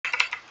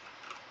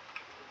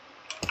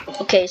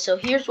Okay, so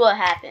here's what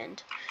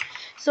happened.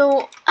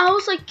 So I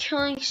was like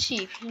killing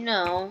sheep, you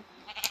know.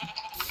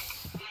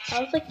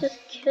 I was like just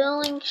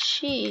killing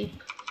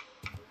sheep.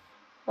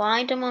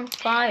 Light them on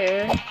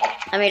fire.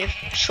 I made a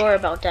short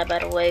about that, by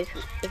the way,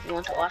 if you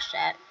want to watch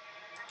that.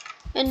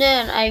 And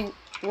then I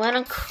went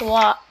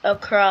across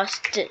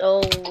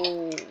oh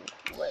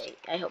wait,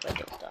 I hope I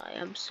don't die.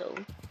 I'm so.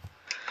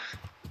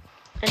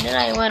 And then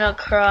I went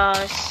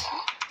across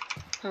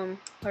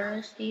where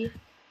is Steve?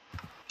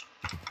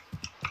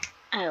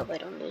 I hope I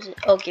don't lose it.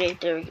 Okay,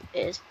 there it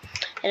is.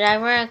 And I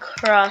ran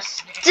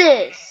across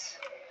this.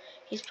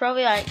 He's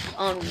probably like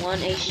on 1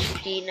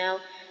 HP now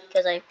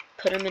because I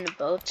put him in a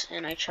boat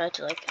and I tried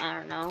to like, I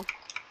don't know.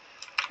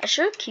 I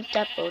should keep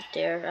that boat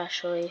there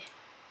actually.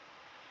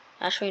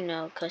 Actually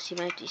no, because he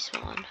might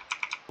despawn.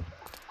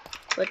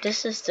 But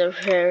this is the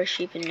rare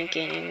sheep in the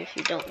game if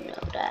you don't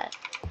know that.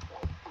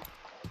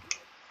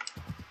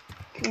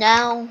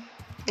 Now,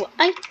 what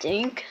I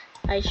think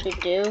I should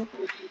do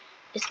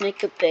is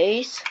make a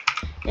base.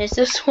 And this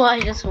is why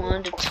I just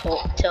wanted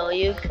to tell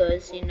you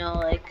because, you know,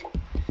 like,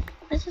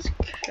 this is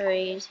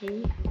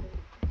crazy.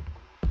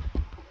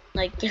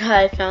 Like, yeah,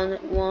 I found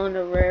one of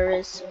the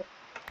rarest,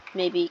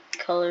 maybe,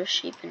 color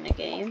sheep in the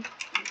game.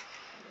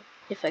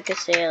 If I could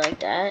say it like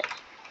that.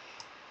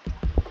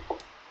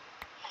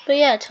 But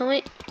yeah, tell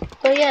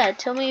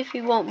me if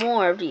you want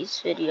more of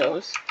these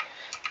videos.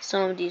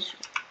 Some of these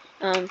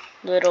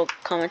little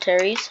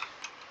commentaries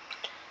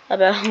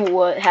about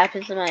what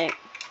happens in my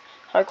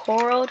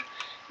hardcore world.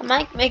 I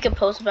might make a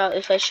post about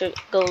if I should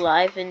go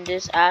live in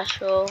this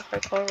actual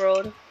hardcore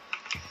world.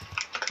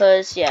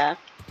 Cause yeah,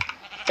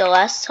 the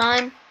last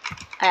time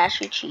I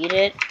actually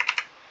cheated.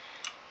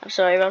 I'm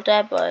sorry about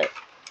that, but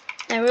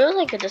I really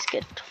like to just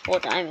get full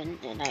diamond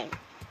and I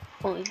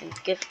won't even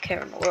give a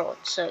care in the world.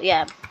 So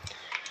yeah,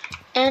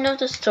 end of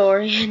the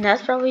story. And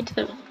that's probably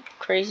the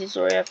crazy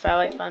story I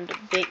found. I found a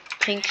big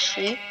pink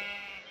sheep.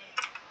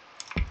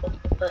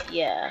 But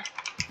yeah,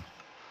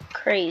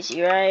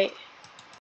 crazy, right?